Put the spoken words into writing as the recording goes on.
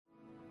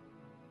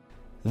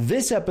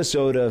This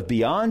episode of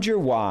Beyond Your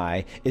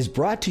Why is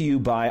brought to you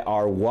by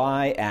our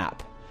Why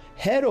app.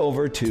 Head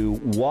over to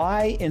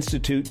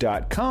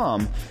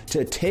whyinstitute.com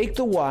to take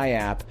the Why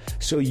app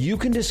so you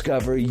can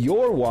discover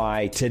your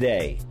why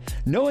today.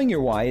 Knowing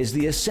your why is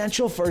the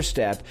essential first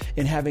step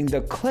in having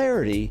the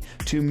clarity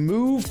to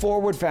move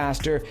forward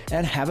faster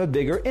and have a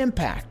bigger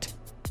impact.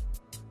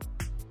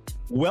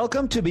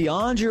 Welcome to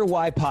Beyond Your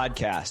Why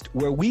podcast,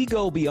 where we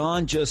go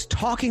beyond just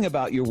talking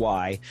about your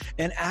why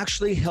and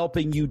actually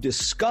helping you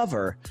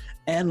discover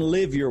and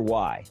live your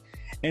why.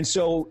 And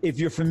so if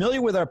you're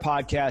familiar with our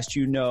podcast,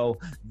 you know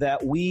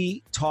that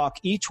we talk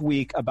each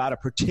week about a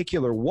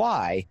particular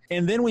why,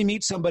 and then we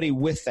meet somebody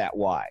with that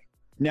why.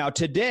 Now,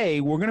 today,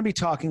 we're going to be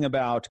talking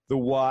about the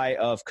why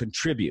of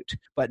contribute.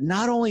 But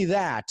not only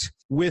that,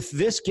 with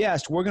this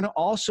guest, we're going to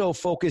also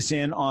focus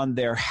in on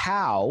their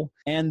how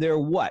and their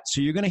what.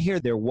 So you're going to hear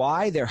their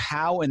why, their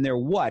how, and their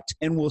what,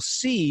 and we'll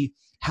see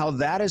how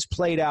that has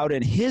played out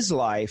in his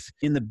life,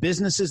 in the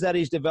businesses that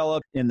he's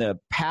developed, in the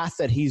path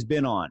that he's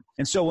been on.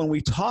 And so when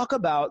we talk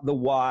about the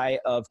why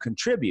of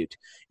contribute,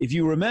 if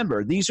you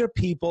remember, these are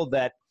people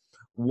that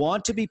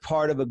want to be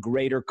part of a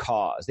greater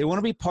cause. They want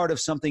to be part of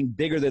something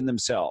bigger than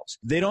themselves.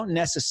 They don't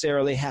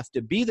necessarily have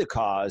to be the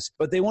cause,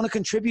 but they want to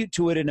contribute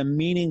to it in a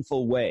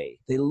meaningful way.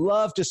 They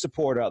love to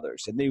support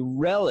others, and they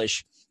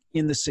relish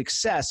in the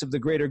success of the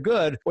greater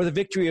good or the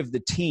victory of the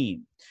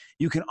team.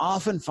 You can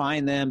often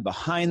find them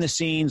behind the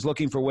scenes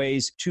looking for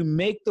ways to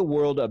make the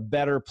world a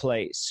better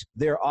place.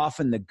 They're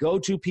often the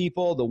go-to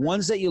people, the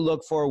ones that you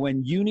look for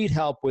when you need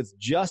help with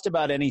just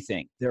about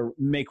anything. They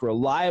make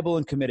reliable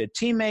and committed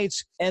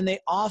teammates, and they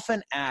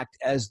often act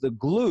as the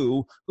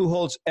glue who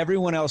holds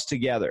everyone else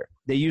together.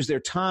 They use their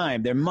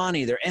time, their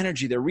money, their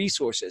energy, their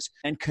resources,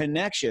 and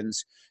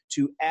connections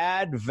to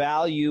add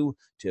value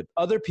to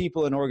other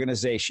people and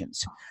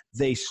organizations.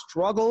 They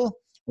struggle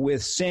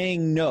with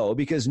saying no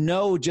because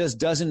no just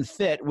doesn't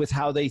fit with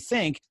how they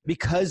think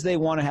because they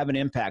want to have an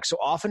impact. So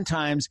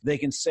oftentimes they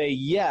can say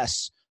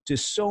yes to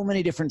so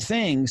many different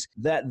things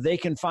that they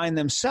can find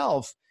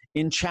themselves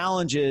in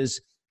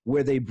challenges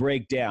where they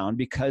break down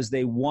because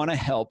they want to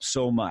help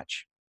so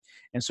much.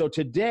 And so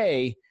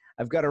today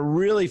I've got a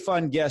really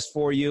fun guest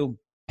for you.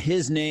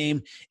 His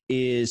name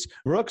is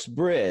Brooks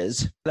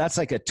Brizz. That's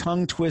like a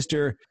tongue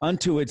twister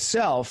unto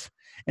itself.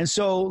 And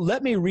so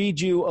let me read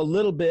you a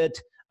little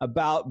bit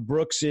about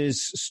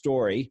Brooks's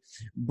story.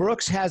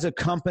 Brooks has a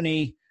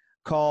company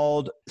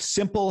called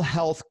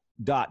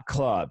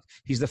SimpleHealth.club.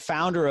 He's the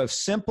founder of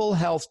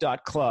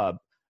SimpleHealth.club.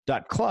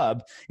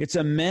 It's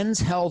a men's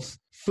health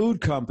food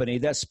company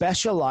that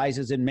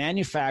specializes in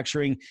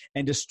manufacturing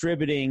and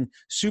distributing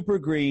super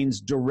greens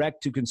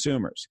direct to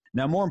consumers.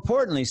 Now, more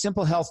importantly,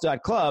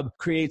 SimpleHealth.club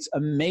creates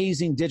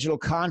amazing digital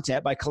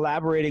content by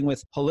collaborating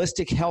with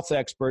holistic health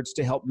experts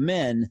to help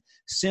men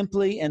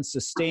simply and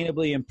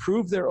sustainably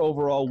improve their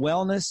overall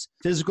wellness,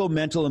 physical,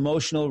 mental,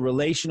 emotional,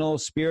 relational,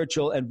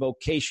 spiritual, and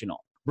vocational.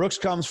 Brooks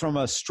comes from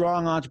a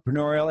strong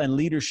entrepreneurial and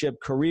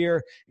leadership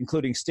career,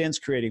 including stints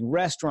creating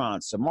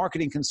restaurants, a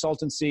marketing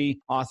consultancy,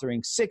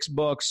 authoring 6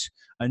 books,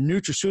 a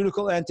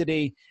nutraceutical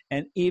entity,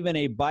 and even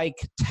a bike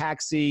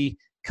taxi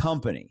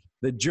company.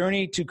 The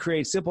journey to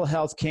create Simple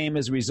Health came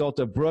as a result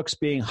of Brooks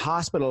being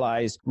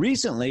hospitalized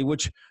recently,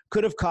 which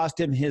could have cost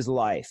him his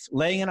life.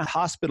 Laying in a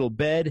hospital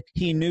bed,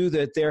 he knew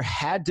that there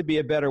had to be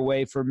a better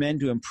way for men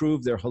to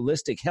improve their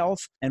holistic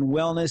health and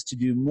wellness, to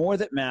do more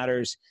that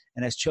matters,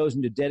 and has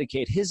chosen to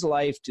dedicate his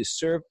life to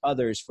serve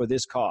others for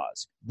this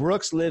cause.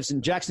 Brooks lives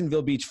in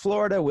Jacksonville Beach,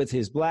 Florida with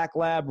his Black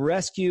Lab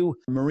Rescue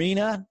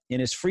Marina. In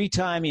his free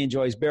time, he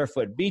enjoys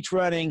barefoot beach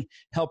running,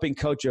 helping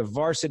coach a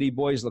varsity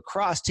boys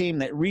lacrosse team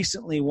that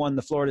recently won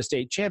the Florida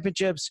State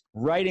Championships,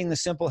 writing the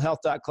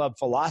SimpleHealth.club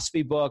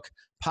philosophy book,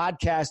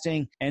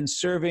 podcasting, and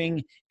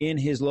serving in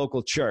his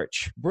local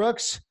church.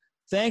 Brooks,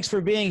 thanks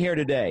for being here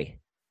today.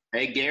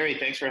 Hey, Gary,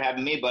 thanks for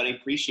having me, buddy.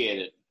 Appreciate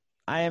it.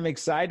 I am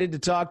excited to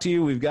talk to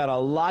you. We've got a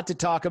lot to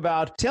talk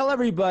about. Tell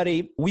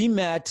everybody, we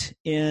met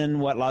in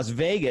Las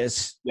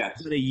Vegas,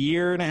 yes, a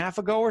year and a half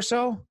ago or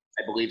so?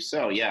 I believe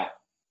so, yeah.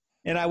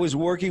 And I was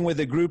working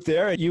with a group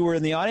there, and you were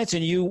in the audience,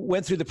 and you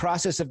went through the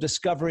process of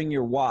discovering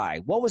your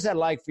why. What was that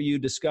like for you,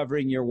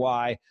 discovering your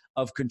why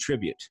of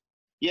contribute?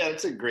 Yeah,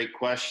 that's a great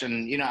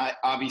question. You know,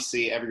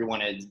 obviously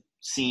everyone had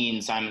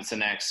seen Simon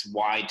Sinek's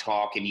Why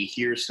Talk, and you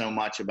hear so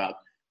much about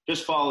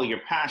just follow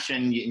your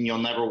passion and you'll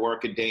never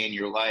work a day in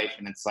your life.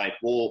 And it's like,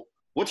 well,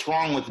 what's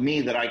wrong with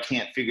me that I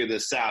can't figure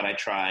this out? I've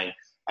tried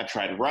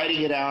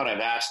writing it out.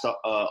 I've asked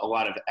a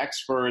lot of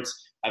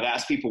experts. I've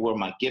asked people where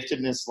my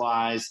giftedness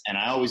lies. And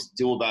I always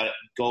go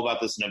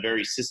about this in a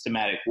very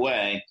systematic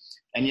way.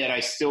 And yet I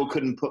still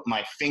couldn't put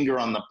my finger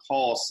on the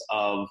pulse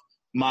of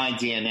my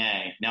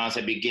DNA. Now, as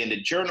I began to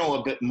journal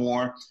a bit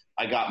more,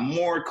 I got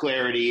more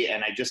clarity,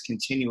 and I just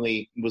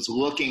continually was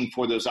looking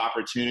for those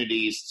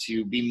opportunities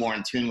to be more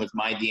in tune with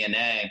my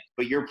DNA.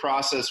 But your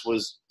process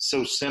was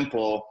so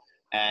simple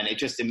And it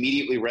just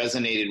immediately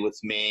resonated with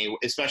me,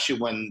 especially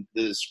when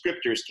the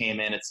scriptures came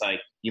in. It's like,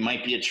 you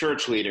might be a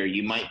church leader,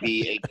 you might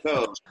be a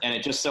coach. And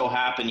it just so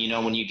happened,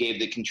 when you gave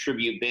the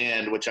Contribute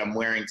band, which I'm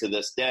wearing to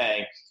this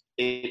day,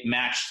 it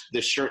matched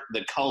the shirt.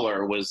 The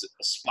color was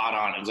spot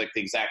on. It was like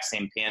the exact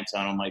same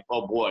Pantone. I'm like,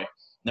 oh boy,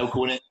 no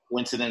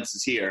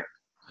coincidences here.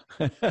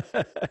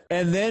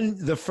 And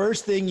then the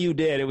first thing you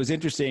did, it was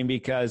interesting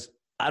because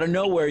out of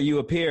nowhere you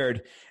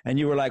appeared and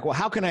you were like, well,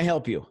 how can I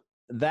help you?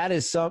 That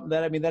is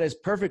that is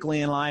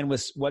perfectly in line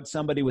with what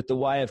somebody with the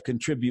why of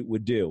Contribute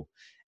would do.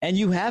 And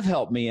you have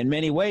helped me in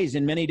many ways,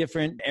 in many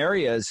different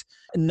areas,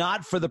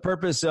 not for the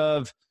purpose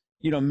of,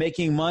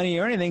 making money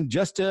or anything,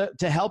 just to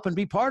help and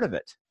be part of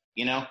it.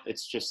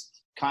 It's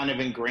just kind of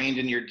ingrained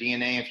in your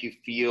DNA. If you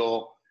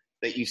feel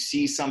that you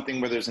see something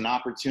where there's an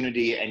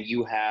opportunity and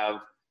you have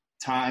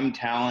time,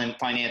 talent,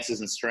 finances,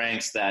 and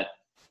strengths that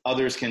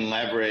others can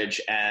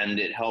leverage and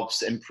it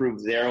helps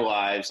improve their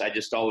lives, I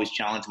just always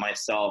challenge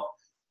myself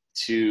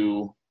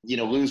to,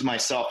 lose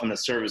myself in the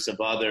service of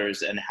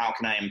others and how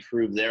can I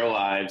improve their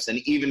lives. And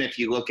even if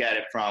you look at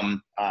it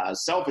from a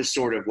selfish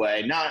sort of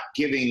way, not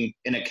giving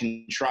in a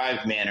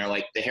contrived manner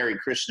like the Hare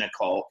Krishna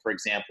cult, for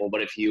example,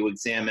 but if you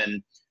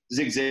examine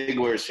Zig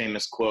Ziglar's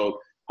famous quote,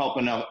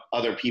 helping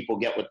other people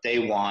get what they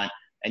want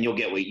and you'll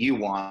get what you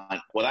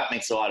want, well, that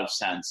makes a lot of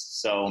sense.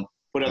 So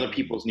put other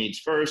people's needs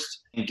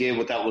first and give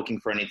without looking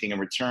for anything in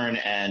return.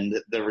 And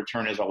the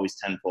return is always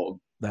tenfold.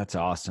 That's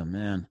awesome,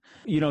 man.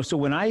 So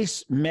when I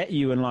met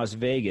you in Las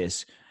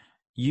Vegas,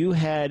 you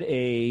had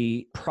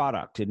a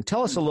product, and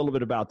tell us a little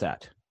bit about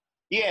that.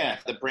 Yeah,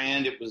 the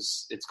brand,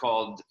 it's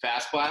called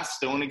Fast Blast,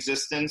 still in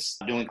existence,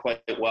 doing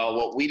quite well.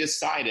 What we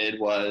decided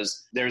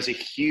was there's a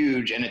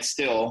huge, and it's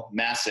still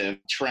massive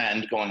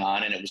trend going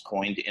on, and it was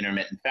coined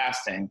intermittent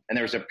fasting. And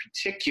there was a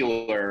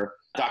particular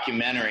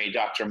documentary,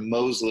 Dr.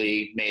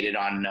 Mosley made it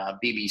on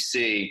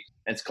BBC.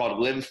 It's called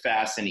Live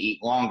Fast and Eat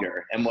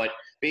Longer. And what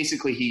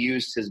basically he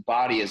used his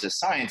body as a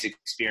science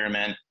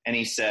experiment, and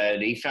he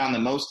said he found the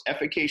most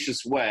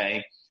efficacious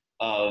way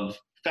of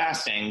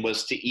fasting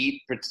was to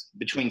eat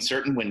between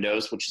certain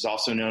windows, which is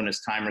also known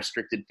as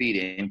time-restricted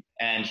feeding,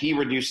 and he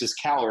reduces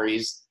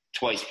calories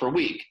twice per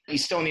week. He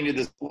still needed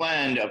this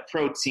blend of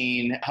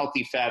protein,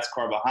 healthy fats,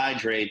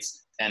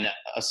 carbohydrates, and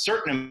a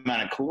certain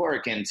amount of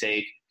caloric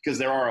intake, because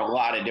there are a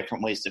lot of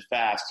different ways to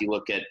fast. You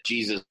look at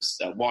Jesus'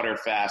 water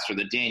fast or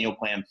the Daniel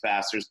Plan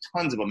fast. There's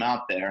tons of them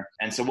out there.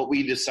 And so what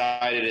we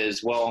decided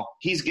is, well,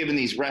 he's given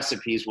these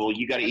recipes. Well,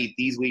 you got to eat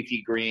these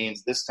leafy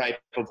greens, this type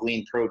of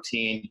lean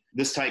protein,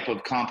 this type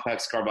of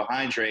complex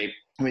carbohydrate.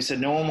 And we said,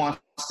 no one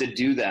wants to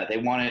do that. They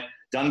want it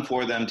done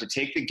for them to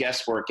take the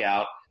guesswork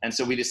out. And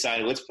so we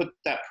decided, let's put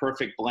that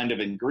perfect blend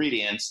of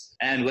ingredients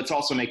and let's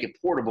also make it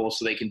portable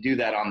so they can do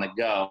that on the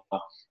go.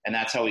 And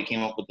that's how we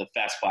came up with the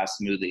Fast Blast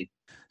smoothie.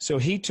 So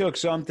he took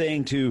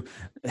something to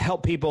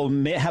help people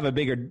have a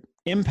bigger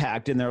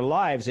impact in their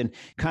lives and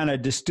kind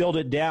of distilled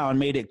it down,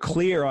 made it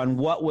clear on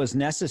what was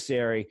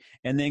necessary,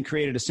 and then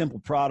created a simple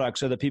product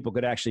so that people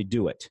could actually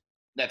do it.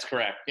 That's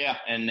correct. Yeah.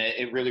 And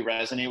it really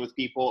resonated with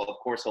people. Of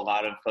course, a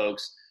lot of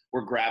folks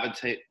were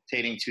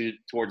gravitating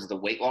towards the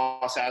weight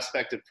loss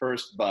aspect at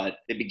first, but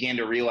they began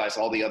to realize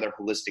all the other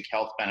holistic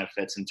health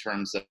benefits in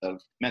terms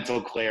of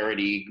mental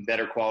clarity,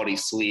 better quality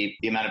sleep,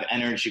 the amount of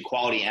energy,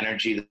 quality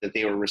energy that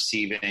they were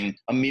receiving,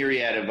 a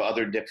myriad of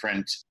other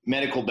different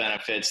medical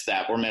benefits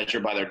that were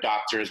measured by their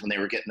doctors when they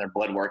were getting their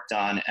blood work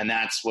done. And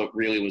that's what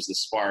really was the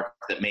spark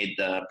that made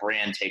the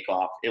brand take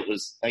off. It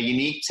was a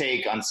unique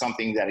take on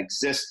something that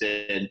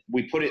existed.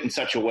 We put it in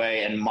such a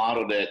way and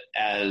modeled it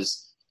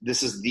as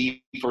this is the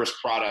first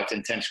product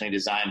intentionally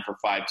designed for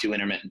 5-2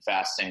 intermittent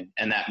fasting.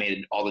 And that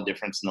made all the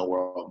difference in the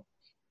world.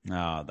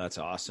 Oh, that's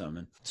awesome.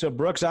 And so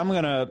Brooks, I'm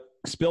going to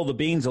spill the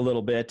beans a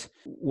little bit.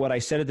 What I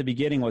said at the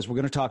beginning was we're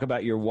going to talk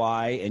about your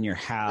why and your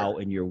how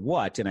and your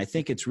what. And I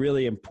think it's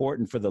really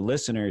important for the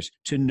listeners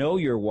to know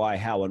your why,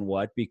 how, and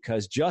what,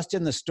 because just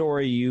in the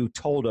story you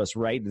told us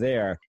right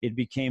there, it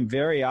became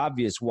very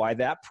obvious why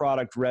that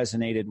product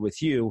resonated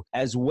with you,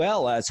 as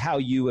well as how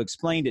you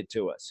explained it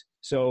to us.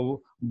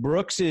 So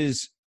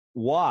Brooks's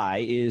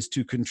why is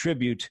to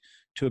contribute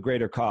to a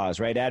greater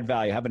cause, right? Add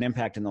value, have an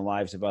impact in the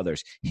lives of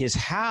others. His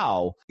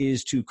how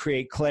is to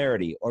create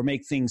clarity or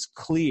make things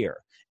clear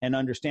and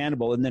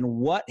understandable. And then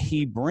what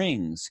he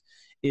brings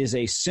is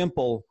a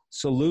simple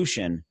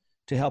solution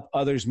to help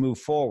others move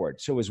forward.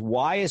 So his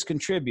why is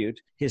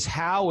contribute, his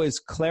how is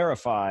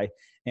clarify,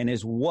 and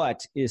his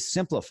what is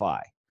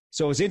simplify.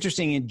 So it's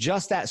interesting in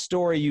just that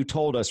story you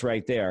told us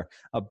right there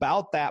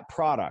about that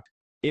product.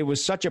 It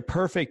was such a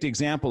perfect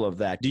example of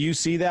that. Do you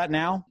see that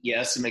now?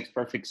 Yes, it makes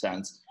perfect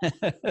sense.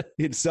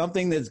 It's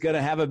something that's going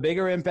to have a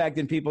bigger impact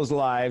in people's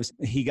lives.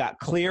 He got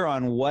clear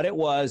on what it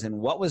was and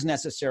what was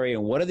necessary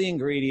and what are the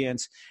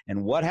ingredients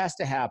and what has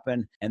to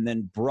happen, and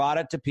then brought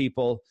it to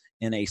people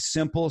in a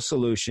simple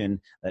solution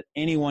that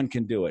anyone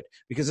can do it.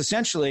 Because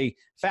essentially,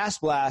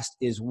 Fast Blast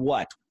is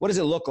what? What does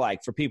it look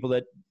like for people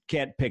that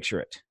can't picture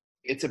it?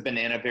 It's a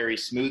banana berry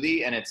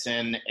smoothie, and it's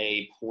in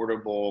a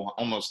portable,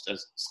 almost a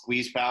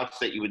squeeze pouch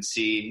that you would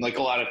see. Like,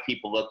 a lot of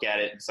people look at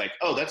it, it's like,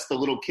 oh, that's the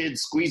little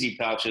kids' squeezy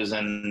pouches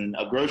in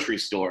a grocery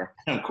store.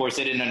 And of course,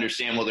 they didn't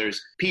understand, well,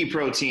 there's pea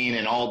protein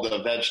and all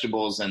the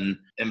vegetables and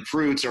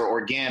fruits are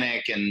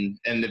organic, and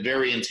the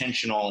very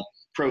intentional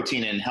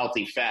protein and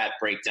healthy fat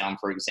breakdown,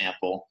 for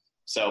example.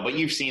 So, but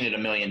you've seen it a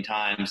million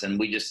times, and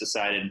we just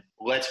decided,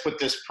 let's put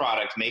this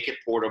product, make it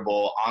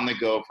portable, on the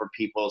go for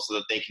people so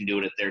that they can do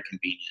it at their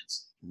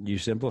convenience. You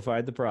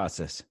simplified the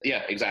process.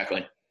 Yeah,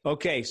 exactly.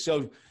 Okay,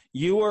 so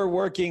you are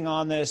working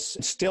on this,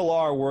 still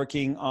are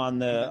working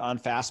on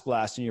Fast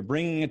Blast, and you're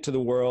bringing it to the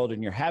world,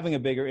 and you're having a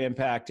bigger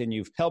impact, and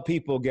you've helped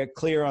people get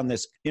clear on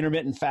this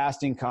intermittent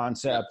fasting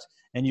concept,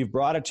 and you've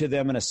brought it to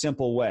them in a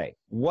simple way.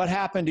 What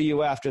happened to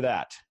you after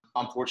that?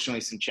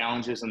 Unfortunately, some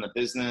challenges in the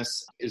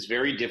business is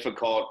very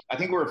difficult. I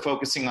think we were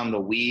focusing on the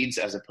weeds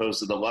as opposed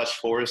to the lush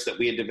forest that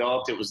we had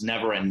developed. It was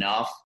never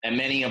enough. And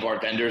many of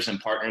our vendors and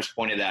partners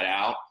pointed that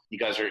out.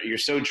 You're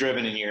so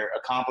driven and you're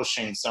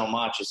accomplishing so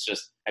much. It's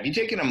just, have you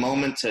taken a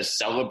moment to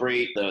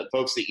celebrate the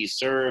folks that you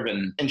serve?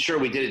 And sure,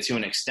 we did it to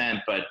an extent,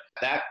 but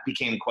that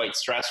became quite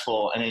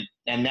stressful.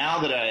 And now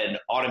that I had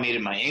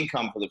automated my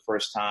income for the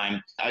first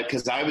time,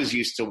 because I was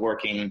used to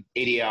working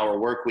 80-hour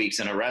work weeks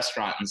in a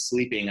restaurant and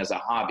sleeping as a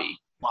hobby.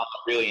 While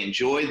I really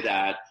enjoyed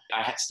that,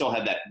 I still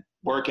had that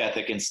work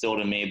ethic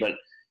instilled in me. But,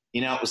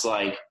 it was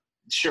like,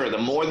 sure, the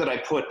more that I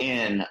put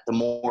in, the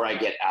more I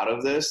get out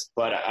of this.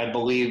 But I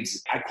believed,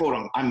 I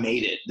quote, I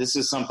made it. This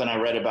is something I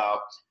read about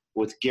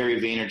with Gary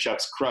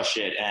Vaynerchuk's Crush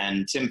It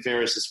and Tim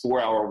Ferriss's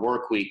 4-Hour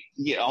Work Week,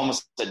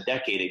 almost a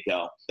decade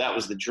ago. That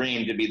was the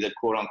dream, to be the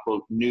quote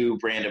unquote new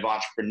brand of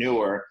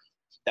entrepreneur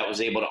that was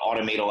able to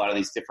automate a lot of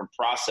these different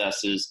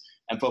processes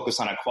and focus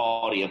on a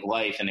quality of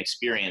life and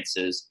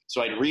experiences.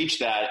 So I'd reached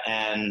that,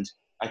 and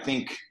I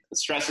think the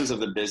stresses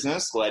of the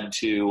business led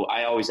to,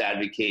 I always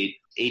advocate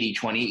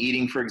 80-20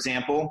 eating, for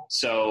example.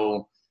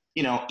 So,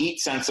 eat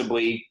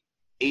sensibly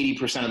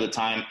 80% of the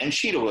time and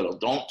cheat a little.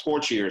 Don't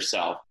torture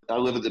yourself. I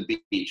live at the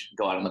beach,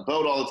 go out on the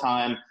boat all the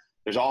time.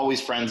 There's always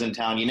friends in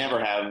town. You're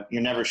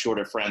never short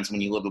of friends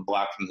when you live a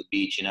block from the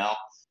beach,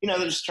 they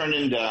just turned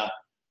into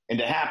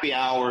happy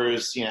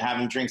hours,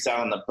 having drinks out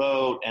on the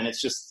boat. And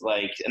it's just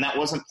like, and that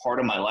wasn't part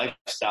of my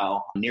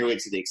lifestyle nearly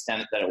to the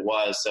extent that it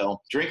was.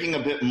 So drinking a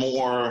bit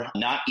more,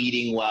 not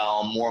eating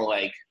well, more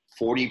like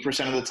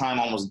 40% of the time,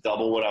 almost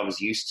double what I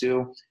was used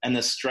to. And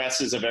the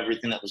stresses of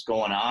everything that was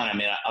going on. I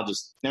mean, I'll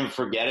just never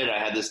forget it. I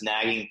had this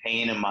nagging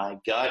pain in my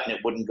gut and it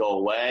wouldn't go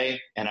away.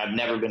 And I've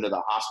never been to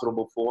the hospital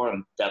before.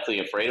 I'm deathly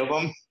afraid of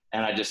them.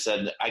 And I just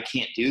said, I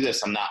can't do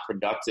this. I'm not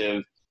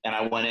productive. And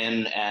I went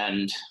in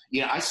and,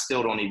 I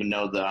still don't even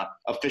know the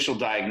official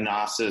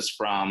diagnosis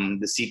from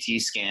the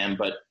CT scan.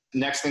 But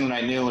next thing that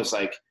I knew was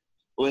like,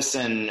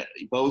 listen,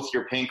 both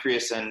your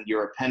pancreas and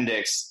your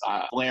appendix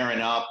flaring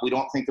up. We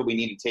don't think that we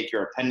need to take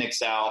your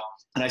appendix out.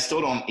 And I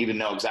still don't even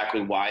know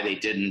exactly why they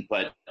didn't.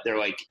 But they're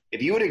like,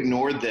 if you had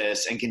ignored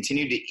this and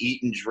continued to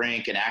eat and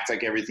drink and act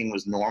like everything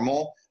was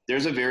normal,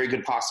 there's a very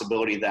good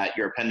possibility that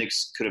your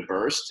appendix could have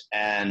burst,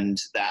 and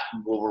that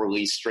will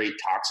release straight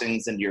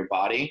toxins into your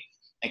body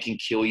and can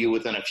kill you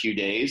within a few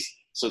days.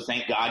 So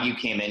thank God you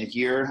came in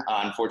here.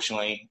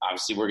 Unfortunately,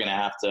 obviously, we're going to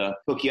have to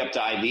hook you up to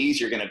IVs.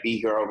 You're going to be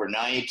here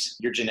overnight.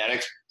 Your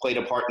genetics played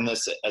a part in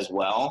this as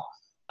well.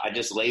 I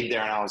just laid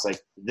there and I was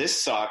like,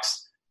 this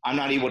sucks. I'm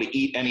not able to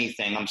eat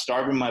anything. I'm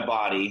starving my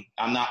body.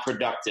 I'm not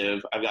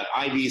productive. I've got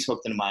IVs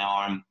hooked into my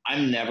arm.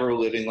 I'm never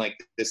living like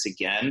this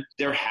again.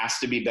 There has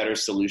to be better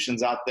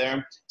solutions out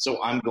there.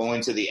 So I'm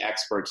going to the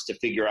experts to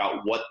figure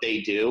out what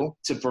they do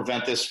to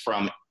prevent this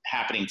from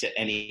happening to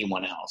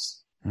anyone else.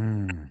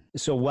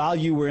 So while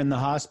you were in the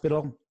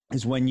hospital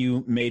is when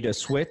you made a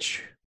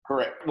switch?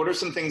 Correct. What are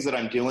some things that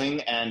I'm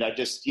doing? And I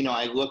just,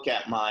 I look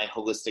at my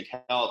holistic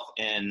health,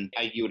 and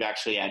you would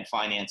actually add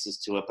finances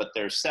to it, but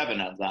there's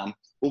 7 of them.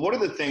 Well, what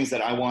are the things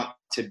that I want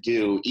to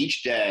do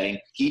each day,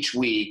 each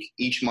week,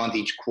 each month,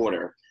 each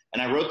quarter?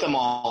 And I wrote them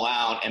all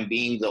out, and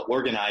being the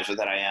organizer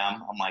that I am,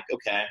 I'm like,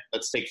 okay,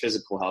 let's take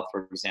physical health,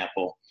 for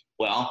example.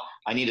 Well,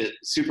 I need a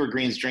super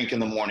greens drink in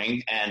the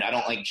morning, and I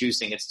don't like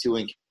juicing. It's too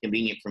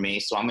inconvenient for me.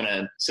 So I'm going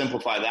to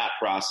simplify that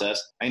process.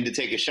 I need to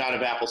take a shot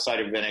of apple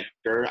cider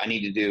vinegar. I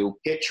need to do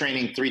HIIT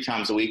training 3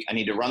 times a week. I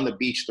need to run the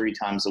beach 3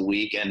 times a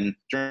week and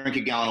drink a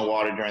gallon of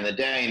water during the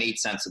day and eat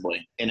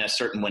sensibly in a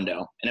certain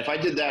window. And if I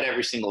did that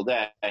every single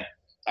day,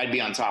 I'd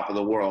be on top of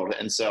the world.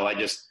 And so I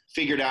just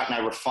figured out and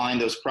I refined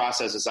those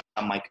processes.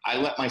 I'm like, I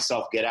let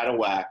myself get out of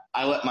whack.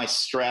 I let my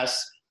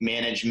stress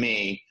manage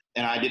me.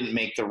 And I didn't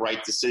make the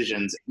right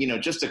decisions.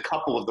 Just a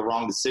couple of the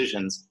wrong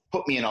decisions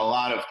put me in a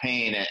lot of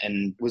pain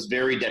and was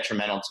very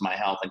detrimental to my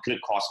health and could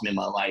have cost me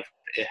my life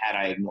had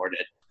I ignored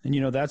it.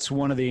 And, that's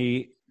one of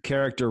the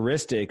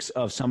characteristics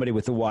of somebody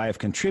with the why of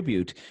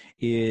contribute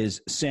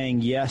is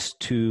saying yes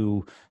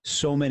to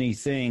so many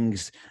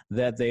things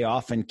that they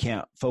often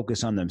can't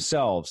focus on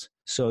themselves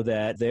so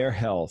that their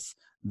health,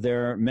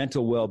 their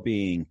mental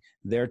well-being,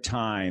 their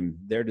time,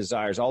 their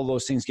desires, all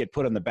those things get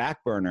put on the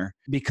back burner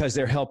because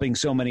they're helping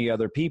so many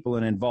other people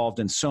and involved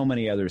in so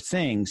many other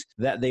things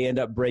that they end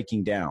up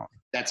breaking down.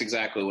 That's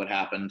exactly what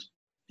happened.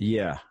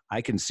 Yeah,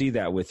 I can see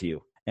that with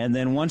you. And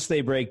then once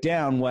they break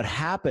down, what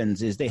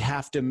happens is they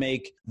have to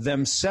make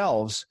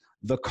themselves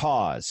the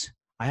cause.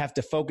 I have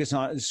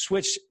to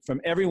switch from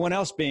everyone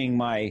else being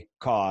my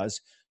cause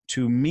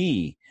to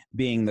me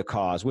being the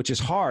cause, which is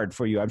hard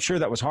for you. I'm sure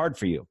that was hard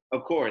for you.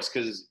 Of course,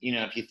 because,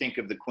 if you think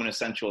of the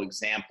quintessential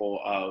example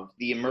of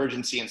the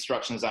emergency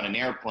instructions on an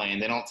airplane,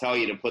 they don't tell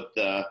you to put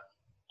the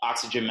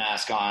oxygen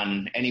mask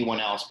on anyone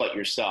else but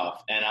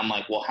yourself. And I'm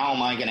like, well, how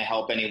am I going to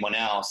help anyone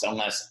else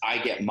unless I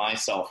get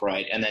myself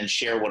right and then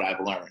share what I've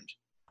learned?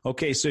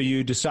 Okay, so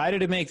you decided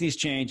to make these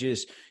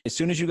changes as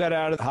soon as you got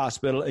out of the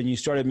hospital and you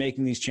started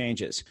making these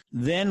changes.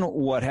 Then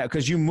what happened?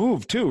 Because you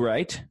moved too,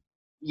 right?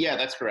 Yeah,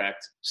 that's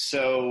correct.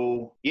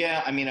 So,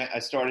 I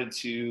started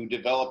to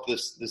develop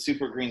the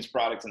Super Greens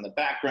product in the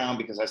background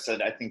because I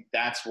said, I think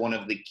that's one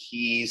of the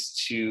keys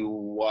to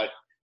what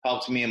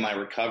helped me in my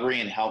recovery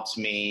and helped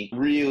me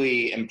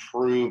really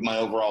improve my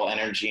overall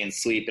energy and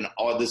sleep and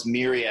all this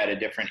myriad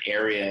of different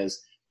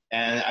areas.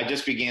 And I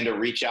just began to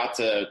reach out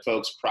to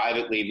folks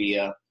privately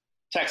via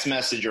text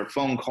message or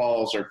phone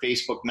calls or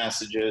Facebook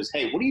messages.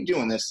 Hey, what do you do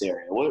in this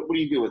area? What do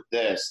you do with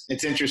this?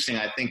 It's interesting.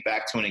 I think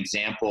back to an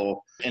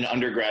example in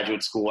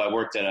undergraduate school. I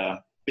worked at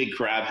a big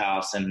crab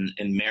house in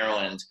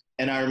Maryland.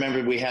 And I remember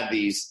you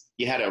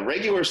had a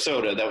regular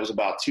soda that was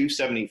about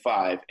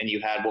 $2.75, and you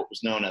had what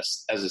was known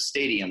as a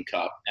stadium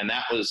cup. And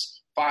that was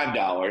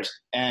 $5.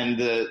 And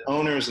the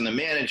owners and the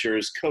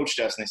managers coached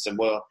us and they said,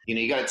 well,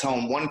 you got to tell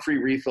them one free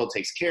refill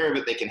takes care of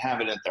it. They can have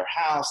it at their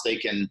house. They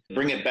can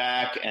bring it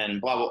back and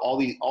blah, blah,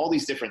 all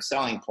these different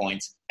selling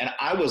points. And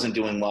I wasn't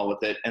doing well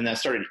with it. And I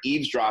started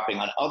eavesdropping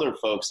on other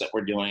folks that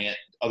were doing it,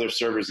 other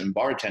servers and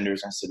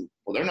bartenders. I said,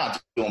 well, they're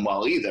not doing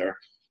well either.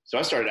 So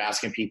I started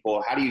asking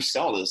people, how do you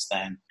sell this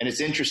thing? And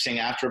it's interesting,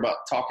 after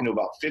talking to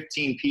about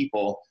 15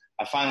 people,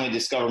 I finally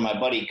discovered my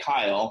buddy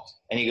Kyle,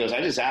 and he goes, I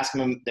just asked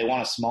them they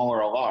want a small or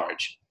a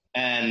large.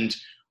 And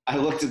I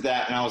looked at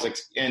that and I was like,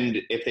 and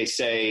if they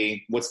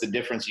say, what's the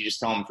difference? You just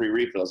tell them free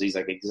refills. He's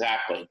like,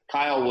 exactly.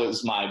 Kyle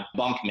was my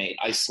bunkmate.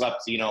 I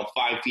slept, 5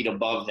 feet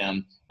above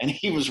him, and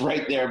he was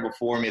right there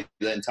before me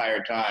the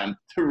entire time.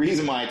 The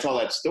reason why I tell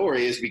that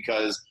story is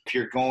because if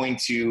you're going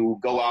to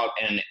go out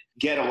and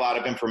get a lot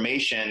of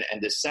information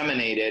and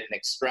disseminate it and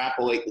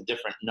extrapolate the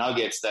different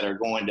nuggets that are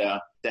going to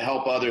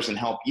help others and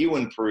help you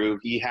improve,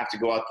 you have to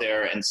go out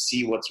there and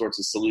see what sorts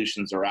of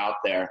solutions are out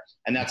there.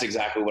 And that's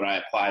exactly what I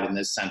applied in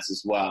this sense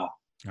as well.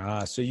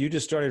 So you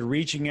just started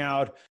reaching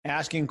out,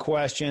 asking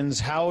questions.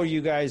 How have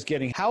you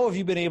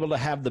been able to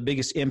have the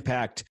biggest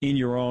impact in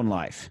your own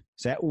life?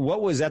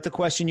 Was that the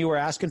question you were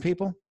asking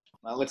people?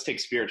 Let's take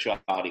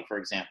spirituality, for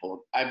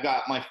example. I've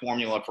got my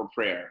formula for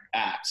prayer,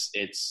 ACTS.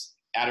 It's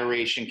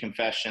adoration,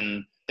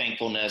 confession,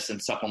 thankfulness, and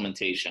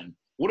supplementation.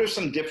 What are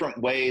some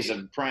different ways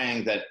of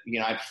praying that,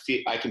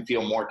 I can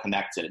feel more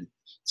connected?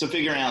 So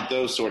figuring out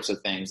those sorts of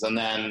things. And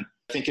then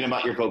thinking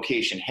about your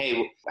vocation.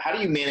 Hey, how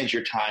do you manage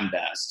your time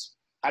best?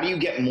 How do you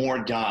get more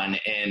done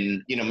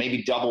in,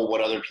 maybe double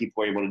what other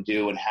people are able to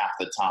do in half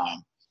the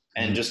time?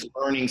 And just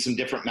learning some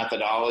different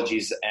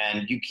methodologies.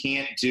 And you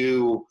can't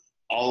do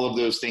all of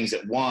those things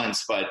at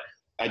once, but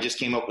I just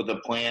came up with a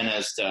plan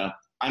as to,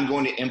 I'm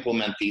going to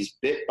implement these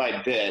bit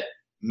by bit,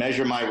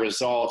 measure my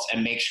results,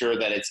 and make sure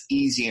that it's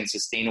easy and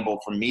sustainable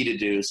for me to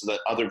do so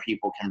that other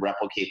people can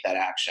replicate that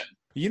action.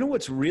 You know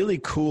what's really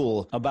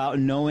cool about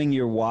knowing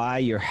your why,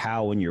 your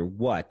how, and your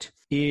what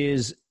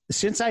is,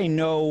 since I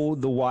know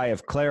the why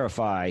of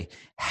Clarify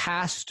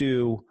has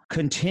to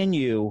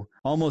continue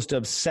almost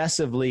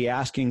obsessively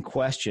asking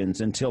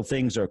questions until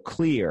things are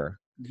clear,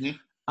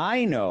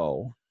 I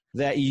know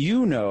that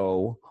you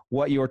know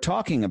what you're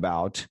talking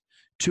about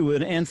to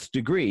an nth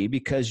degree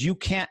because you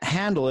can't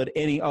handle it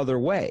any other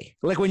way.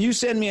 Like when you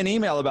send me an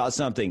email about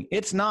something,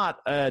 it's not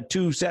a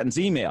 2-sentence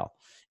email.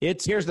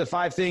 It's, here's the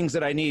 5 things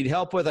that I need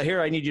help with.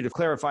 Here, I need you to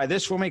clarify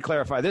this for me,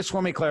 clarify this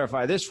for me,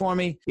 clarify this for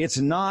me. It's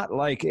not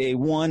like a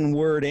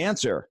 1-word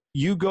answer.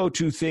 You go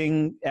to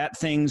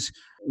things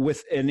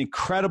with an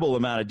incredible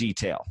amount of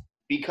detail.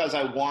 Because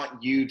I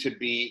want you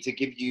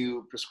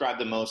to prescribe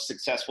the most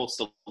successful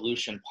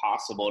solution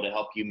possible to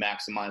help you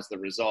maximize the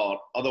result.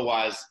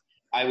 Otherwise,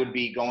 I would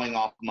be going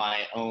off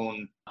my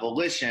own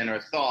volition or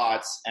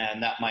thoughts,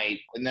 and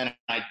then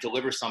I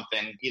deliver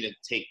something,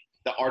 take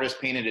the artist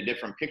painted a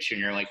different picture,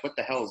 and you're like, what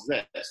the hell is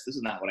this? This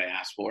is not what I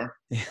asked for.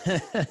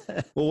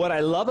 Well, what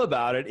I love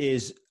about it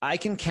is I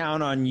can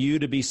count on you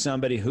to be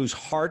somebody whose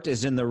heart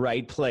is in the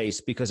right place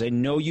because I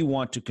know you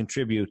want to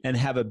contribute and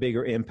have a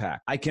bigger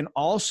impact. I can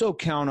also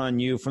count on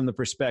you from the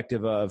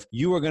perspective of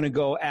you are going to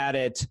go at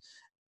it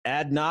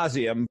ad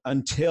nauseum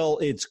until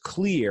it's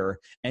clear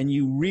and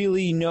you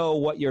really know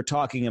what you're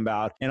talking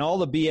about. And all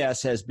the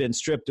BS has been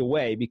stripped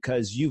away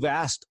because you've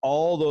asked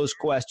all those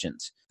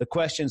questions. The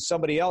questions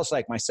somebody else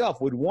like myself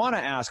would want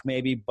to ask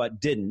maybe, but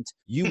didn't.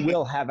 You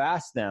will have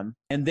asked them.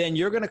 And then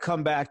you're going to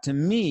come back to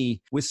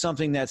me with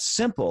something that's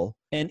simple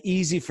and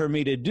easy for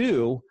me to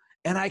do.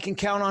 And I can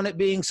count on it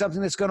being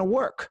something that's going to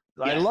work.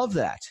 Yeah. I love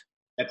that.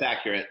 That's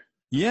accurate.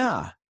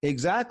 Yeah,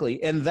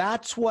 exactly. And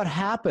that's what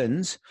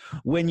happens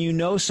when you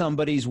know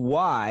somebody's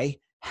why,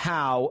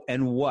 how,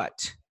 and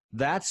what.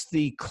 That's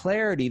the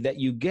clarity that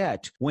you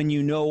get when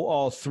you know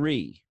all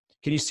three.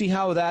 Can you see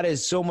how that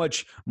is so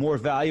much more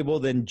valuable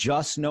than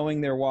just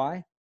knowing their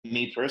why?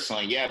 Me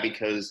personally, yeah,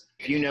 because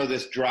if you know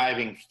this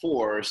driving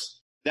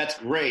force, that's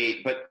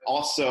great, but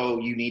also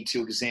you need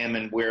to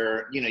examine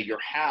where, your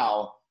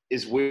how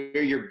is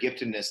where your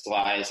giftedness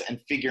lies and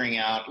figuring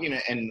out,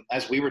 and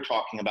as we were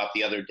talking about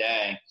the other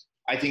day,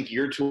 I think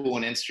your tool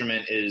and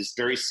instrument is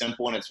very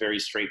simple and it's very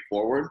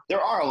straightforward.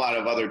 There are a lot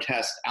of other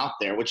tests out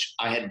there, which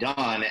I had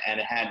done and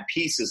had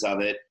pieces of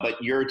it,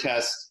 but your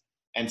test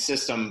and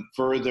system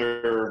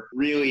further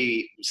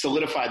really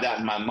solidified that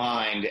in my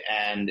mind,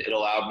 and it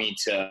allowed me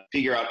to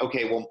figure out,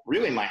 okay, well,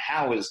 really my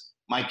how is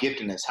my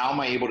giftedness. How am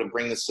I able to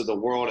bring this to the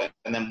world?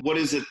 And then what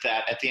is it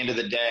that at the end of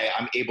the day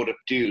I'm able to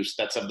do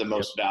that's of the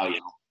most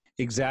value?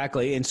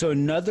 Exactly. And so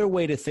another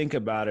way to think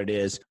about it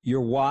is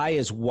your why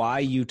is why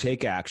you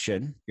take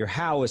action. Your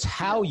how is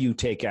how you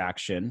take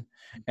action.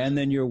 And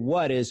then your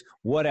what is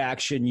what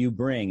action you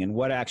bring and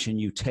what action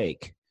you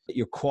take that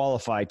you're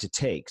qualified to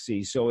take.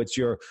 See, so it's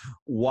your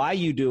why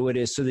you do it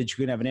is so that you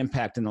can have an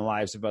impact in the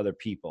lives of other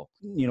people.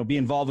 Be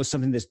involved with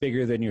something that's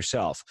bigger than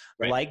yourself,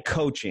 right? Like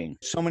coaching,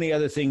 so many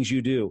other things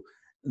you do.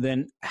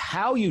 Then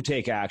how you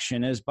take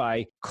action is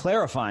by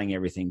clarifying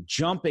everything,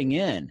 jumping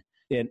in,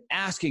 and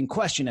asking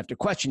question after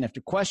question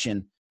after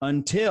question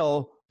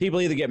until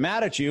people either get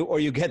mad at you or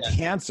you get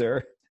the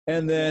answer.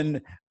 And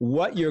then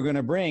what you're going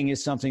to bring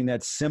is something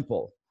that's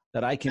simple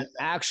that I can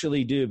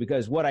actually do,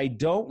 because what I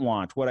don't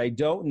want, what I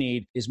don't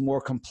need is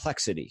more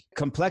complexity.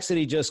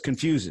 Complexity just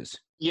confuses.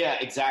 Yeah,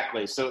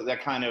 exactly. So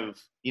that kind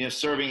of,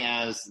 serving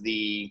as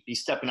be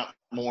stepping up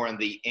more in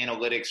the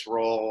analytics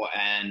role.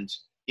 And,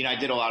 I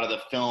did a lot of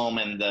the film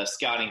and the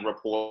scouting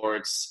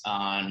reports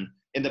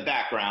in the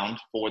background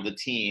for the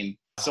team.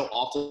 So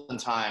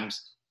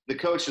oftentimes the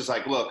coach is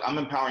like, look, I'm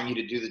empowering you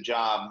to do the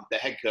job, the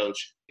head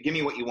coach, give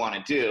me what you want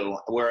to do.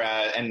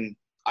 And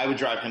I would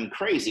drive him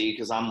crazy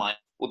because I'm like,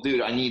 well, dude,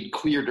 I need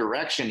clear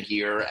direction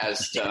here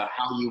as to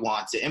how you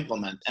want to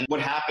implement. And what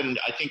happened,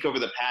 I think over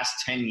the past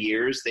 10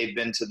 years, they've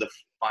been to the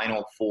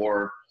Final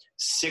Four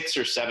 6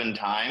 or 7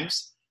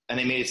 times. And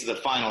they made it to the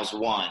finals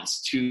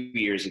once 2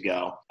 years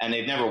ago, and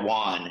they've never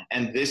won.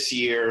 And this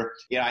year,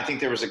 I think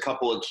there was a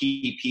couple of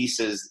key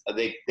pieces.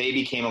 They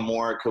became a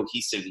more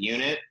cohesive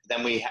unit.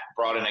 Then we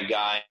brought in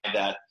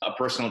a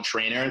personal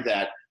trainer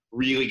that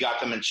really got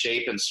them in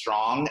shape and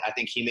strong. I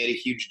think he made a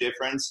huge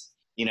difference.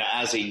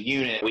 As a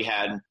unit, we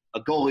had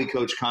a goalie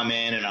coach come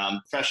in and a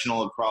professional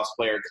lacrosse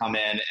player come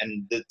in,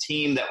 and the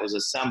team that was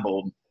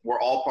assembled were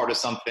all part of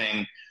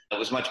something that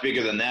was much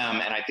bigger than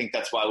them. And I think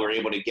that's why we were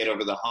able to get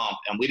over the hump.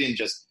 And we didn't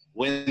just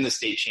win the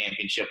state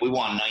championship. We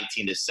won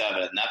 19-7.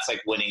 And that's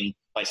like winning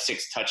by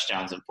 6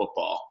 touchdowns in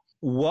football.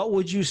 What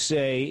would you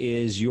say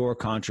is your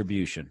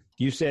contribution?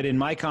 You said in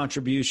my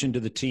contribution to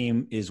the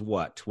team is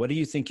what? What do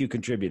you think you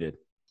contributed?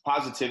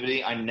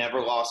 Positivity. I never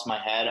lost my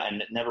head. I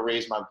never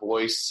raised my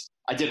voice.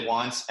 I did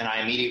once, and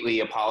I immediately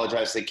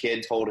apologized to the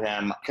kid, told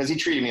him, because he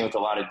treated me with a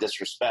lot of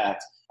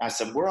disrespect. I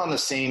said, we're on the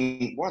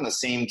same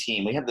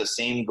team. We have the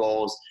same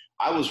goals.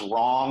 I was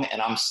wrong, and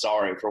I'm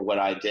sorry for what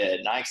I did,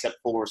 and I accept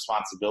full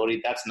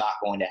responsibility. That's not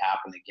going to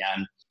happen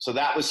again. So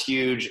that was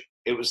huge.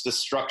 It was the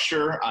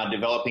structure,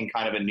 developing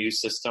kind of a new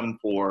system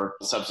for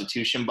the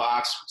substitution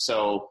box.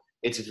 So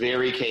it's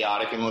very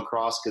chaotic in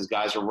lacrosse because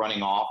guys are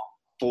running off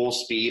full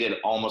speed at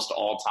almost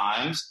all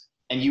times,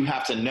 and you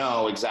have to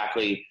know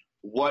exactly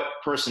what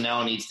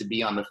personnel needs to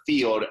be on the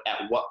field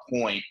at what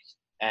point.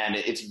 And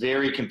it's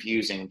very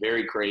confusing,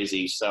 very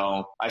crazy.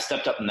 So I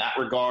stepped up in that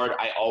regard.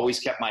 I always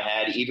kept my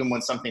head, even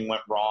when something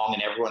went wrong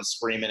and everyone's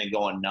screaming and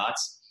going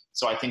nuts.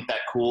 So I think that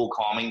cool,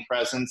 calming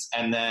presence,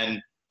 and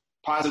then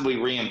positively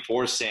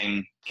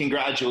reinforcing,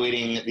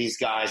 congratulating these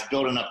guys,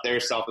 building up their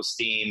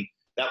self-esteem.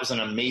 That was an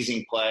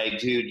amazing play.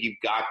 Dude,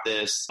 you've got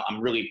this.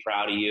 I'm really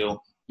proud of you.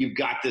 You've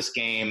got this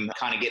game.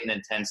 Kind of getting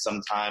intense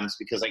sometimes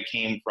because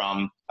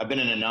I've been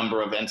in a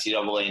number of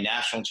NCAA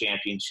national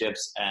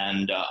championships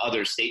and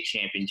other state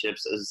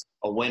championships as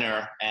a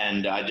winner,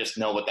 and I just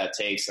know what that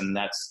takes, and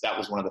that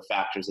was one of the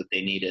factors that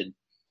they needed.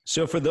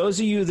 So for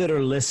those of you that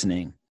are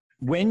listening,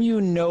 when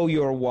you know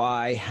your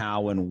why,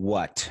 how, and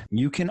what,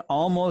 you can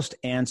almost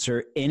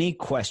answer any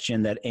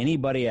question that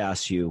anybody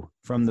asks you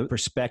from the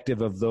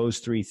perspective of those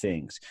 3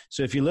 things.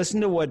 So if you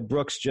listen to what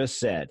Brooks just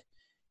said,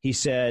 he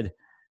said,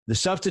 the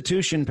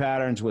substitution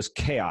patterns was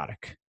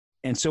chaotic.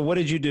 And so what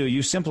did you do?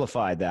 You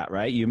simplified that,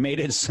 right? You made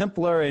it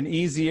simpler and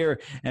easier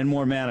and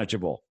more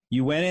manageable.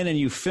 You went in and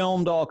you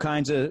filmed all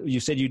kinds of, you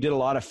said you did a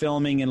lot of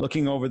filming and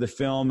looking over the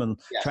film and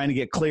trying to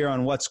get clear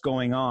on what's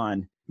going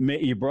on.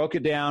 You broke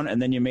it down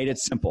and then you made it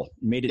simple,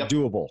 made it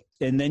doable.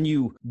 And then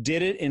you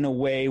did it in a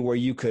way where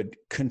you could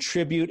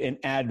contribute and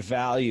add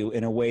value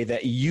in a way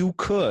that you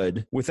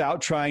could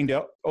without trying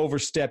to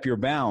overstep your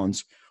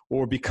bounds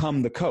or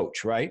become the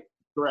coach, right?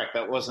 Correct.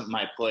 That wasn't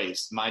my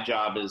place. My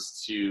job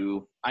is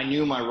I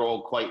knew my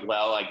role quite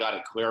well. I got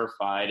it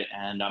clarified,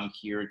 and I'm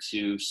here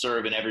to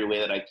serve in every way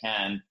that I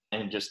can,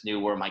 and just knew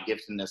where my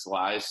giftedness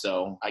lies.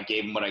 So I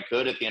gave them what I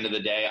could. At the end of the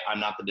day, I'm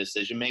not the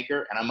decision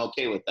maker, and I'm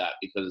okay with that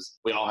because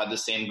we all had the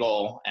same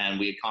goal and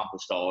we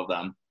accomplished all of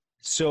them.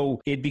 So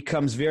it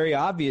becomes very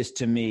obvious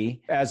to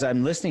me as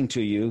I'm listening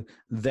to you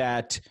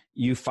that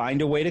you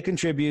find a way to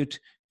contribute,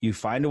 you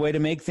find a way to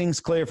make things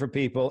clear for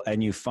people,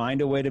 and you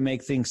find a way to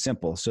make things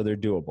simple so they're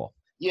doable.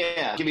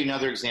 Yeah, I'll give you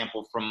another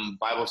example from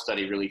Bible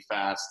study really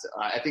fast.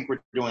 I think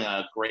we're doing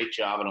a great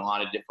job in a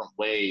lot of different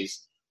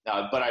ways,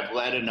 but I've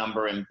led a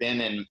number and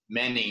been in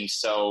many.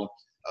 So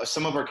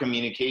some of our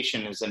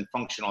communication is in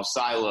functional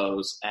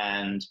silos.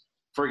 And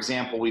for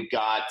example, we've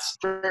got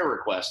prayer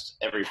requests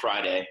every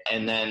Friday.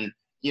 And then,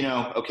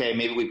 okay,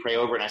 maybe we pray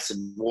over it. And I said,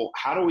 well,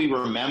 how do we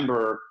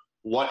remember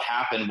what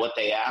happened, what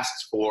they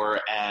asked for,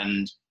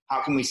 and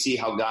how can we see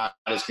how God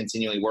is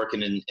continually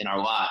working in our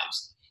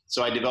lives?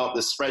 So I developed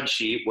this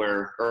spreadsheet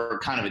or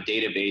kind of a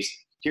database.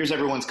 Here's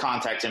everyone's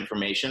contact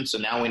information. So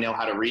now we know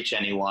how to reach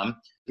anyone.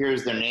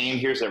 Here's their name.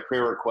 Here's their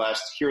prayer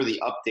request. Here are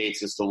the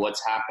updates as to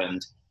what's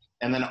happened.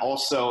 And then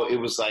also it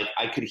was like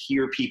I could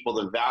hear people,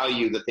 the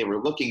value that they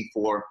were looking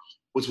for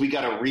was we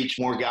got to reach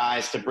more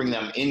guys to bring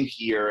them in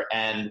here.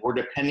 And we're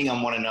depending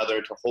on one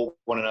another to hold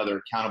one another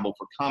accountable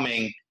for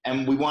coming.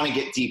 And we want to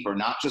get deeper,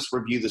 not just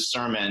review the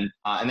sermon.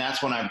 And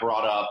that's when I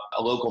brought up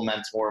a local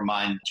mentor of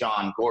mine,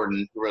 John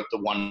Gordon, who wrote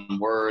The One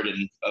Word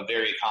and a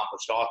very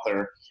accomplished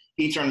author.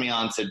 He turned me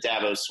on to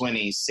Dabo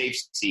Swinney's Safe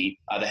Seat,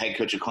 the head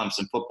coach of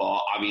Clemson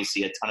football,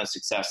 obviously a ton of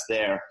success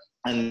there.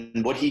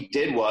 And what he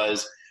did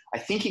was, I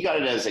think he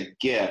got it as a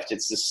gift.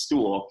 It's this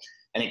stool.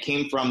 And it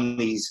came from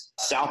these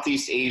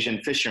Southeast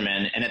Asian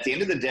fishermen. And at the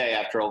end of the day,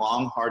 after a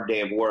long, hard day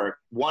of work,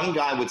 one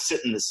guy would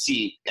sit in the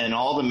seat and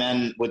all the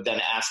men would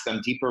then ask them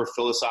deeper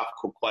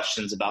philosophical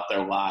questions about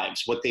their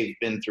lives, what they've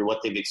been through, what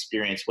they've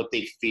experienced, what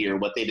they fear,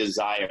 what they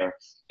desire.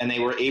 And they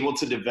were able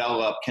to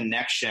develop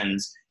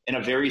connections in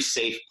a very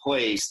safe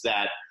place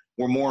that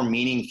were more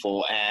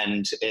meaningful,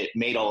 and it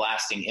made a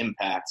lasting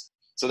impact.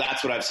 So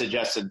that's what I've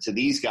suggested to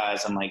these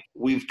guys. I'm like,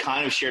 we've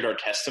kind of shared our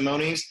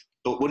testimonies,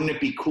 but wouldn't it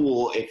be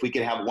cool if we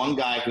could have one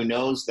guy who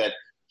knows that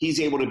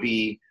he's able to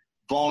be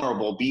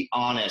vulnerable, be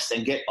honest,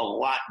 and get a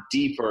lot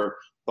deeper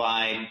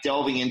by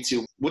delving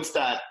into what's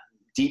that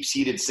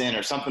deep-seated sin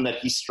or something that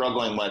he's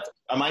struggling with.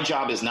 My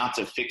job is not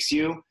to fix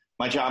you.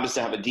 My job is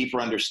to have a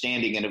deeper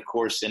understanding. And of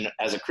course,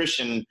 as a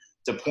Christian,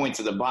 to point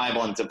to the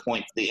Bible and to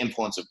point to the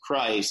influence of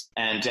Christ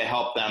and to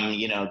help them,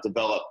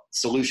 develop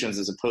solutions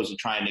as opposed to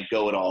trying to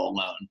go it all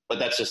alone. But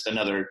that's just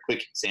another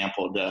quick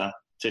example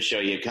to show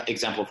you,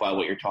 exemplify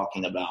what you're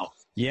talking about.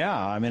 Yeah,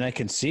 I mean, I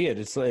can see it.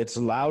 It's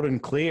loud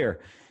and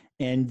clear.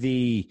 And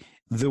the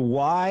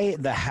why,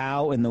 the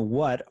how, and the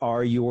what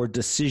are your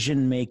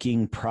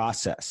decision-making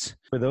process.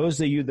 For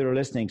those of you that are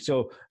listening,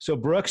 so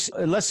Brooks,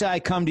 let's say I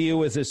come to you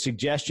with a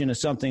suggestion of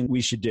something we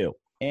should do.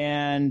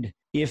 And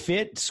if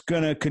it's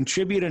going to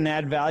contribute and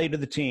add value to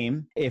the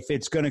team, if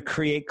it's going to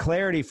create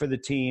clarity for the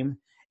team,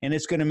 and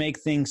it's going to make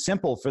things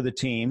simple for the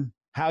team,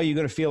 how are you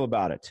going to feel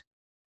about it?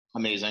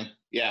 Amazing.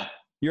 Yeah.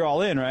 You're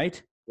all in,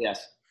 right?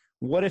 Yes.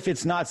 What if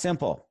it's not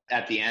simple?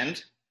 At the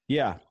end?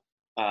 Yeah.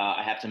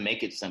 I have to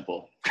make it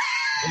simple.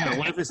 Yeah.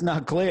 What if it's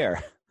not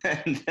clear?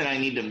 And then I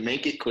need to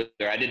make it clear.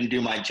 I didn't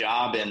do my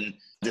job in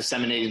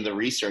disseminating the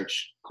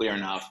research clear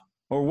enough.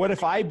 Or what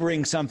if I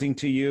bring something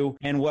to you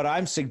and what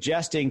I'm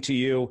suggesting to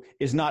you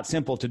is not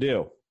simple to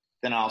do?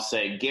 Then I'll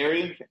say,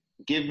 Gary,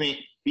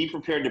 be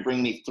prepared to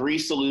bring me 3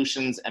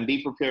 solutions and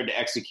be prepared to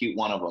execute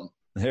one of them.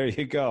 There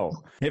you go.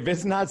 If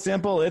it's not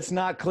simple, it's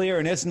not clear,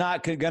 and it's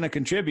not going to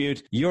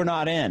contribute, you're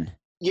not in.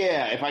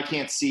 Yeah. If I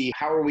can't see,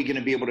 how are we going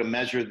to be able to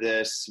measure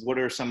this? What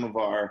are some of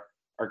our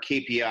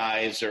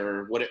KPIs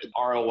or what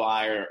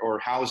ROI or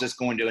how is this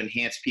going to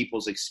enhance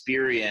people's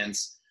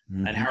experience?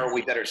 Mm-hmm. And how are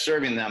we better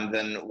serving them?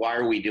 Then why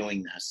are we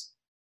doing this?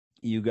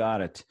 You got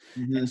it.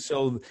 Mm-hmm. And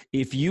so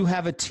if you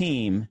have a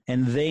team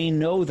and they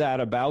know that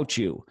about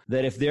you,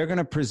 that if they're going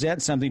to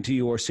present something to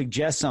you or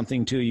suggest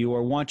something to you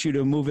or want you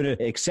to move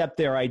it, accept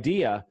their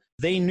idea,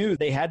 they knew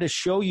they had to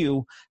show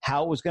you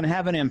how it was going to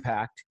have an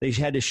impact. They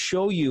had to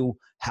show you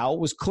how it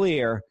was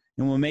clear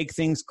and will make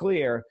things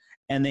clear.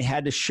 And they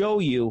had to show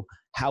you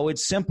how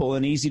it's simple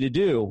and easy to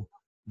do.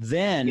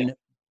 Then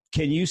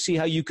Can you see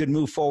how you could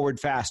move forward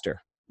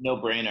faster? No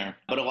brainer.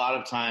 But a lot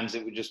of times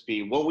it would just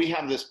be, well, we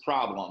have this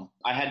problem.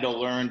 I had to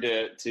learn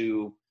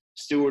to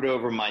steward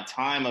over my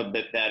time a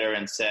bit better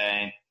and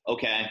say,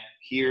 okay,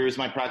 here's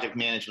my project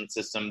management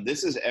system.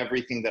 This is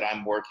everything that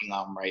I'm working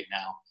on right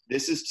now.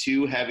 This is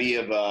too heavy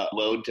of a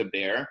load to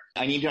bear.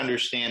 I need to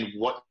understand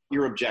what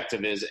your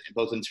objective is,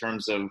 both in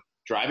terms of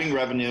driving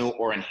revenue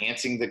or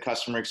enhancing the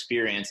customer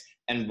experience?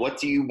 And what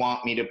do you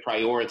want me to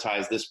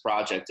prioritize this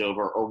project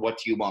over, or what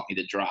do you want me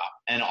to drop?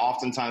 And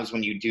oftentimes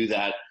when you do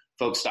that,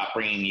 folks stop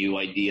bringing you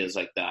ideas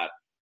like that.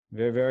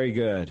 Very, very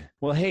good.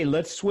 Well, hey,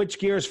 let's switch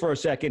gears for a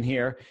second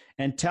here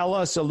and tell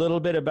us a little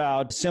bit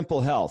about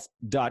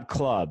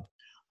simplehealth.club.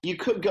 You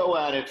could go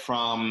at it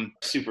from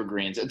Super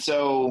Greens. And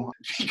so,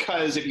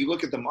 because if you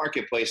look at the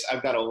marketplace,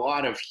 I've got a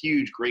lot of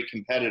huge, great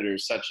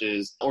competitors such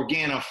as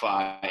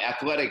Organifi,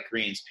 Athletic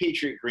Greens,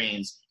 Patriot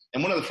Greens.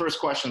 And one of the first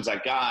questions I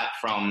got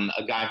from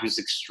a guy who's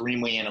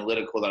extremely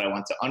analytical that I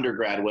went to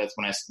undergrad with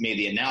when I made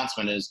the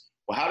announcement is,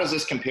 well, how does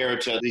this compare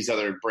to these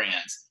other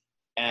brands?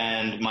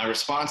 And my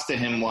response to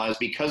him was,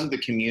 because of the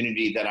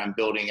community that I'm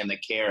building and the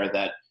care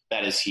that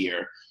is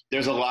here,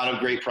 there's a lot of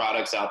great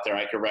products out there.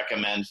 I could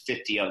recommend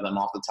 50 of them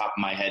off the top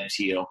of my head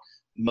to you.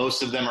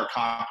 Most of them are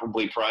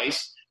comparably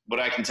priced. What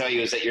I can tell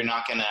you is that you're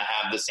not going to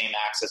have the same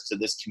access to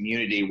this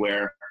community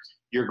where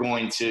you're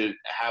going to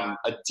have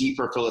a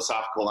deeper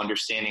philosophical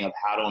understanding of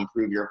how to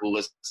improve your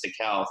holistic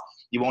health.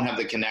 You won't have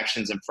the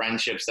connections and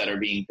friendships that are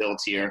being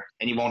built here,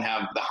 and you won't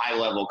have the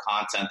high-level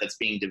content that's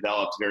being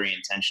developed very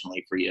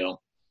intentionally for you.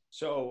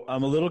 So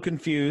I'm a little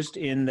confused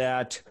in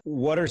that,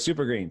 what are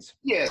Super Greens?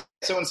 Yeah,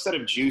 so instead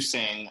of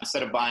juicing,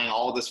 instead of buying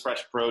all this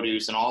fresh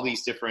produce and all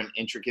these different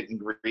intricate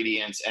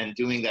ingredients and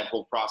doing that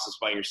whole process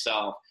by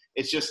yourself,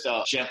 it's just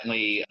a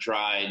gently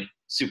dried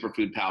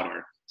superfood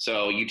powder.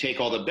 So you take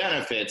all the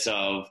benefits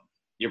of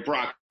your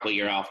broccoli,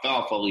 your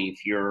alfalfa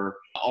leaf, your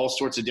all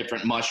sorts of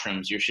different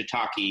mushrooms, your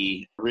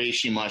shiitake,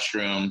 reishi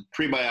mushroom,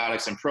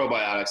 prebiotics and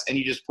probiotics, and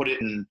you just put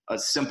it in a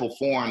simple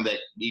form that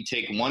you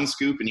take one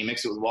scoop and you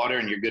mix it with water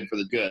and you're good for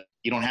the good.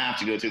 You don't have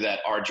to go through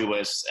that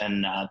arduous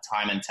and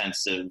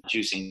time-intensive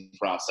juicing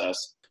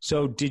process.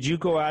 So did you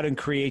go out and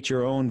create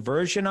your own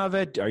version of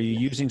it? Are you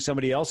using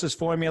somebody else's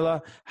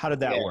formula? How did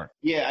that work?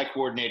 Yeah, I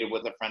coordinated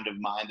with a friend of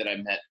mine that I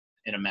met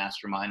in a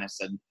mastermind. I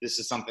said, this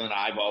is something that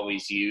I've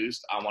always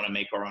used. I want to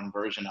make our own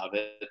version of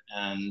it.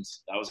 And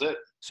that was it.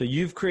 So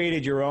you've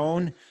created your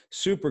own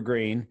Super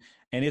Green,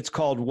 and it's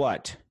called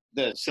what?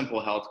 The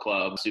Simple Health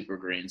Club Super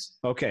Greens.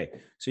 Okay.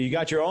 So you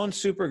got your own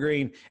Super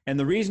Green. And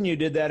the reason you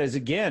did that is,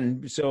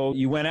 again, so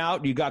you went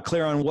out, you got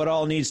clear on what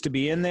all needs to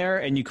be in there,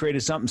 and you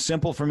created something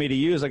simple for me to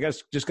use. I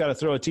guess just got to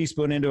throw a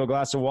teaspoon into a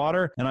glass of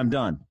water and I'm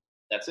done.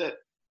 That's it.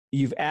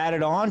 You've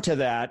added on to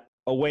that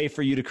a way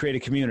for you to create a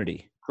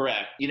community.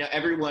 Correct. You know,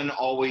 everyone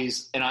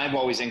always, and I've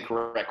always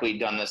incorrectly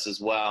done this as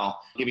well.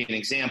 I'll give you an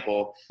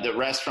example. The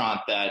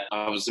restaurant that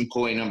I was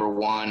employee number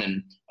one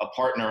and a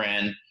partner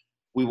in,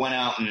 we went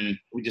out and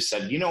we just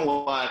said, you know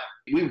what?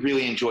 We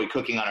really enjoy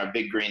cooking on our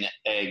big green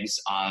eggs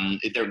on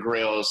their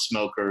grills,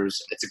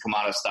 smokers. It's a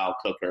Kamado style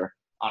cooker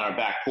on our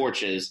back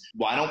porches.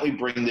 Why don't we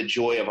bring the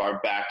joy of our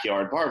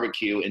backyard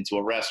barbecue into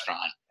a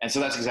restaurant? And so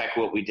that's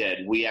exactly what we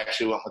did. We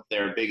actually went with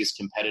their biggest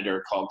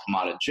competitor called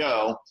Kamado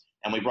Joe.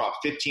 And we brought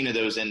 15 of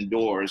those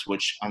indoors,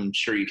 which I'm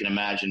sure you can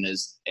imagine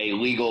is a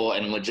legal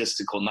and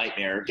logistical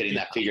nightmare getting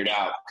that figured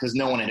out because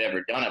no one had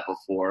ever done it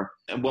before.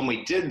 And when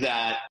we did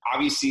that,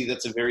 obviously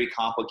that's a very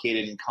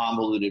complicated and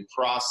convoluted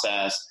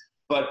process,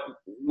 but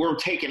we're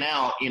taking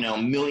out,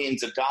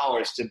 millions of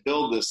dollars to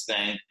build this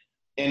thing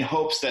in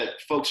hopes that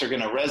folks are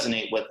going to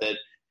resonate with it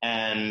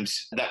and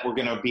that we're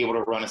going to be able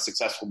to run a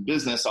successful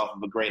business off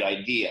of a great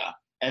idea.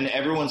 And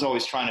everyone's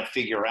always trying to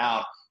figure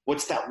out,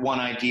 what's that one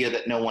idea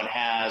that no one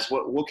has?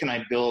 What can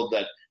I build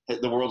that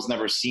the world's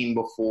never seen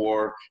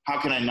before? How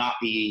can I not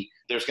be,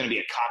 there's going to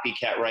be a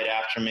copycat right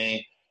after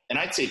me? And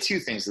I'd say two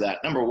things to that.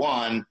 Number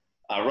one,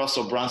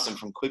 Russell Brunson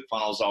from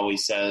ClickFunnels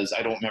always says,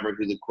 I don't remember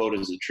who the quote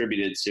is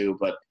attributed to,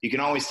 but you can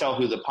always tell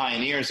who the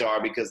pioneers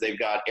are because they've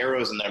got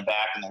arrows in their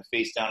back and they're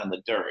face down in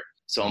the dirt.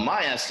 So in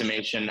my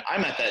estimation,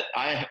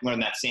 I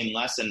learned that same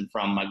lesson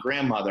from my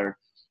grandmother,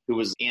 who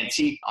was an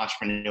antique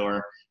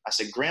entrepreneur. I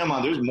said,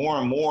 Grandma, there's more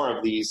and more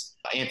of these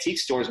antique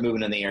stores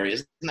moving in the area.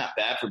 Isn't that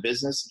bad for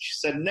business? And she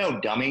said, no,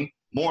 dummy.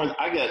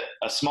 I got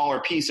a smaller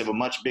piece of a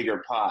much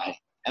bigger pie.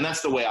 And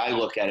that's the way I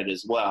look at it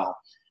as well.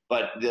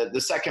 But the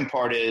second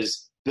part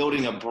is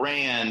building a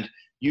brand.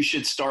 You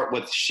should start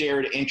with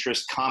shared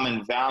interest,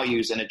 common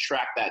values, and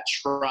attract that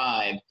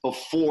tribe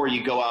before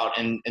you go out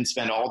and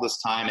spend all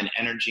this time and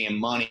energy and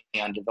money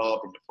on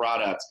developing the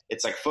products.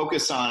 It's like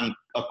focus on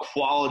a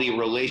quality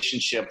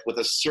relationship with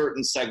a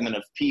certain segment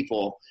of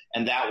people,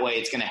 and that way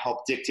it's going to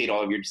help dictate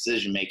all of your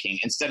decision-making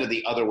instead of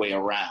the other way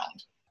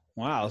around.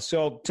 Wow.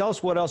 So tell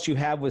us what else you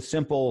have with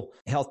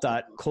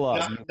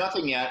simplehealth.club.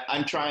 Nothing yet.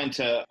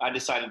 I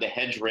decided to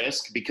hedge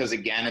risk because,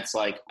 again, it's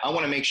like I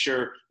want to make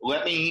sure,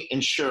 let me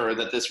ensure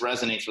that this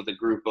resonates with a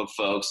group of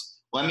folks.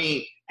 Let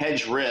me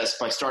hedge risk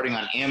by starting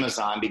on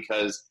Amazon,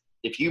 because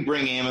if you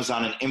bring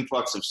Amazon an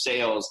influx of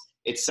sales,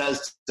 it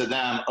says to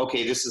them,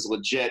 okay, this is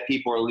legit.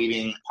 People are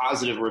leaving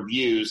positive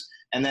reviews.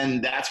 And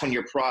then that's when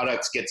your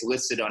product gets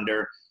listed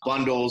under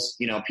bundles.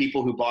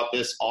 People who bought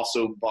this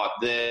also bought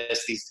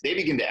this. They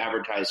begin to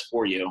advertise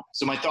for you.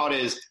 So my thought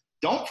is,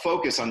 don't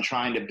focus on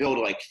trying to build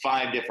like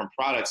 5 different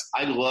products.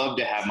 I'd love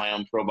to have my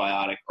own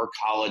probiotic or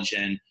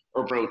collagen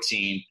or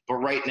protein. But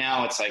right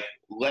now it's like,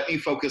 let me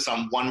focus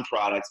on one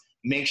product,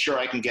 make sure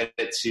I can get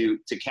it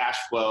to cash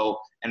flow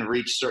and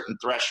reach certain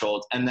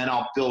thresholds. And then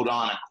I'll build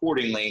on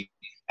accordingly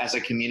as I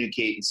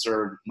communicate and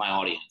serve my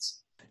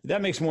audience.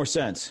 That makes more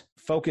sense.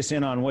 Focus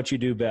in on what you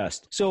do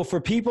best. So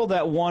for people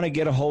that want to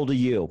get a hold of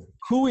you,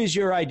 who is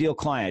your ideal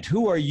client?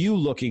 Who are you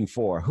looking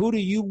for? Who do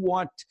you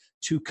want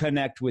to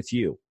connect with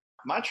you?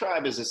 My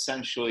tribe is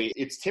essentially,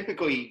 it's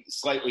typically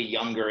slightly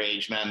younger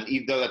age men,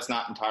 even though that's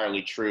not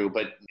entirely true,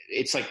 but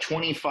it's like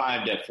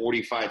 25 to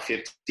 45,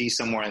 50,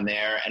 somewhere in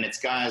there. And it's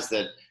guys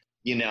that,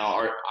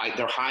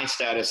 they're high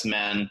status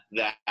men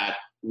that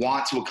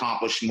want to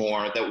accomplish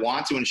more, that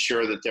want to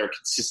ensure that they're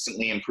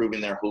consistently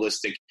improving their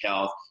holistic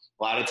health.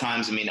 A lot of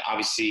times,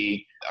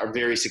 obviously are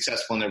very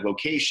successful in their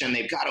vocation.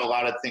 They've got a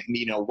lot of things,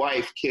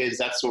 wife, kids,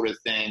 that sort of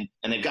thing.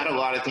 And they've got a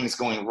lot of things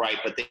going right,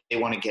 but they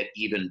want to get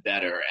even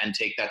better and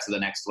take that to the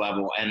next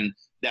level. And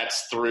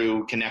that's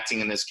through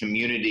connecting in this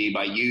community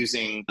by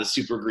using the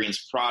Super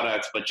Greens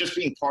product, but just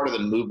being part of the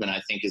movement,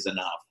 I think, is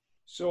enough.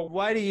 So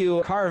why do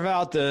you carve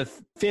out the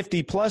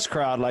 50 plus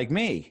crowd like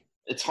me?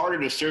 It's harder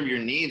to serve your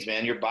needs,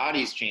 man. Your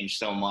body's changed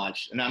so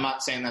much. And I'm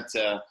not saying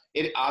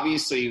it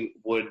obviously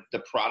the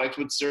product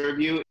would serve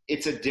you.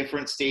 It's a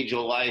different stage of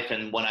life.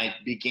 And when I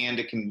began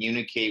to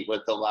communicate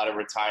with a lot of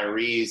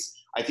retirees,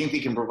 I think they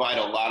can provide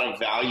a lot of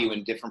value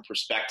and different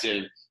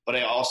perspective. But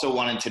I also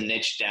wanted to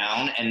niche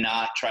down and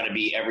not try to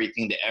be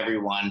everything to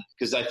everyone,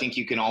 because I think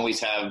you can always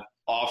have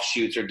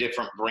offshoots or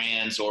different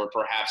brands or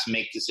perhaps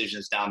make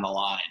decisions down the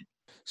line.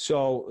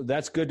 So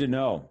that's good to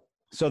know.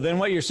 So then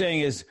what you're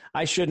saying is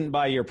I shouldn't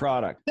buy your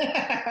product.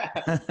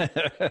 I'd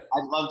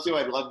love to.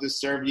 I'd love to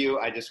serve you.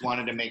 I just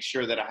wanted to make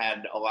sure that I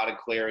had a lot of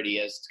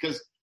clarity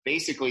because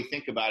basically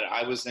think about it.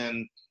 I was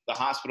in the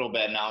hospital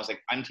bed and I was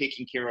like, I'm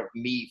taking care of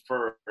me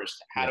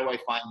first. How do I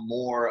find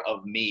more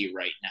of me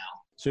right now?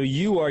 So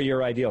you are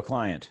your ideal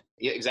client.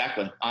 Yeah,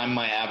 exactly. I'm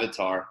my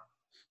avatar.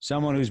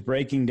 Someone who's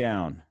breaking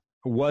down.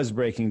 Who was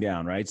breaking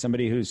down, right?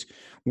 Somebody who's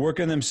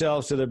working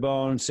themselves to the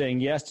bone, saying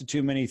yes to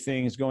too many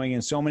things, going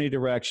in so many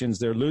directions.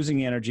 They're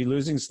losing energy,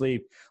 losing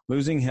sleep,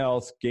 losing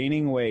health,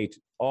 gaining weight,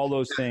 all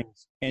those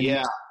things. And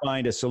you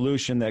find a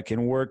solution that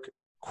can work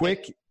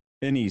quick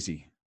and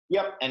easy.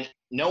 Yep. And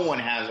no one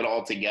has it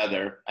all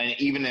together. And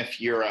even if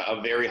you're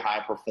a very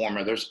high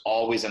performer, there's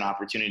always an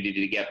opportunity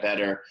to get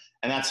better.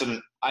 And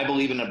I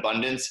believe in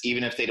abundance,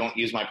 even if they don't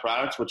use my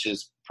products, which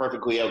is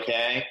perfectly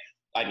okay.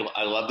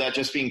 I love that,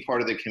 just being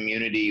part of the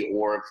community,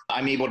 or if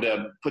I'm able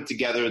to put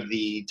together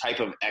the type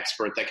of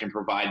expert that can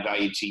provide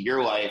value to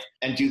your life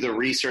and do the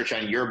research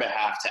on your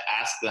behalf to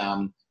ask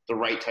them the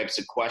right types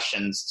of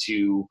questions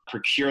to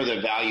procure the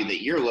value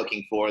that you're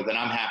looking for, then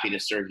I'm happy to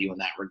serve you in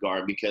that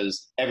regard,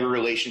 because every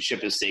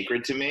relationship is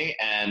sacred to me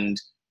and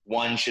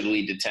one should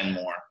lead to 10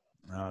 more.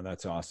 Oh,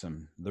 that's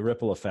awesome. The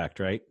ripple effect,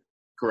 right?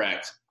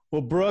 Correct. Well,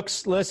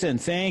 Brooks, listen,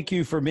 thank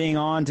you for being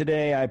on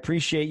today. I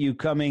appreciate you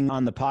coming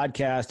on the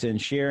podcast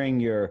and sharing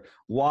your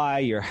why,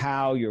 your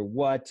how, your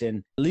what.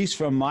 And at least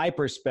from my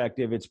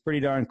perspective, it's pretty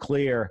darn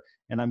clear.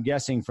 And I'm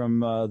guessing from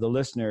the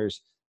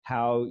listeners,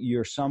 how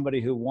you're somebody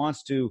who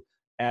wants to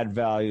add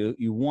value.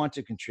 You want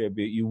to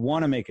contribute. You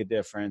want to make a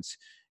difference.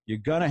 You're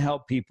going to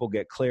help people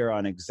get clear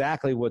on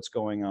exactly what's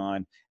going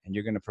on. And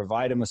you're going to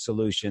provide them a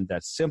solution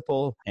that's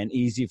simple and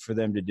easy for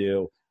them to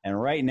do. And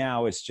right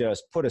now, it's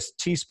just put a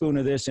teaspoon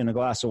of this in a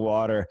glass of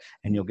water,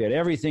 and you'll get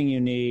everything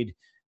you need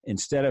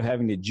instead of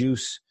having to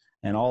juice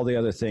and all the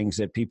other things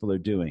that people are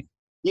doing.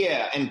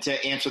 Yeah, and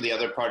to answer the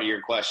other part of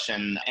your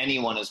question,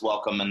 anyone is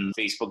welcome in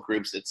Facebook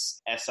groups.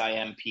 It's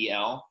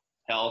SIMPL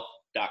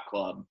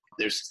health.club.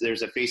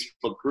 There's a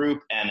Facebook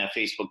group and a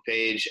Facebook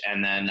page,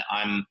 and then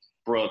I'm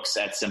Brooks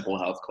at Simple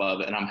Health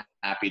Club, and I'm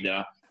happy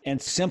to. And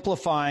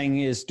simplifying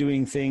is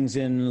doing things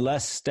in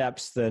less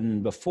steps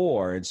than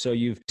before. And so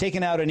you've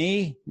taken out an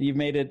E, you've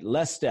made it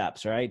less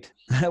steps, right?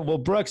 Well,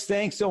 Brooks,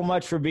 thanks so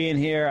much for being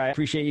here. I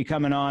appreciate you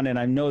coming on, and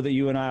I know that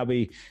you and I will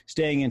be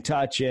staying in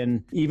touch.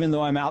 And even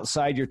though I'm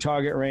outside your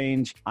target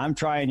range, I'm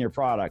trying your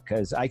product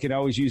because I can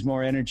always use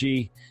more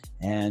energy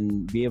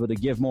and be able to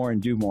give more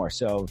and do more.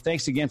 So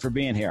thanks again for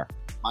being here.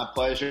 My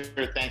pleasure.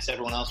 Thanks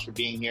everyone else for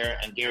being here.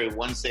 And Gary,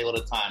 one sale at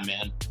a time,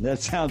 man. That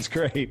sounds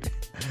great.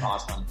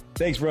 Awesome.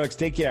 Thanks, Brooks.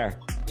 Take care.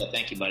 Yeah,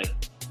 thank you, buddy.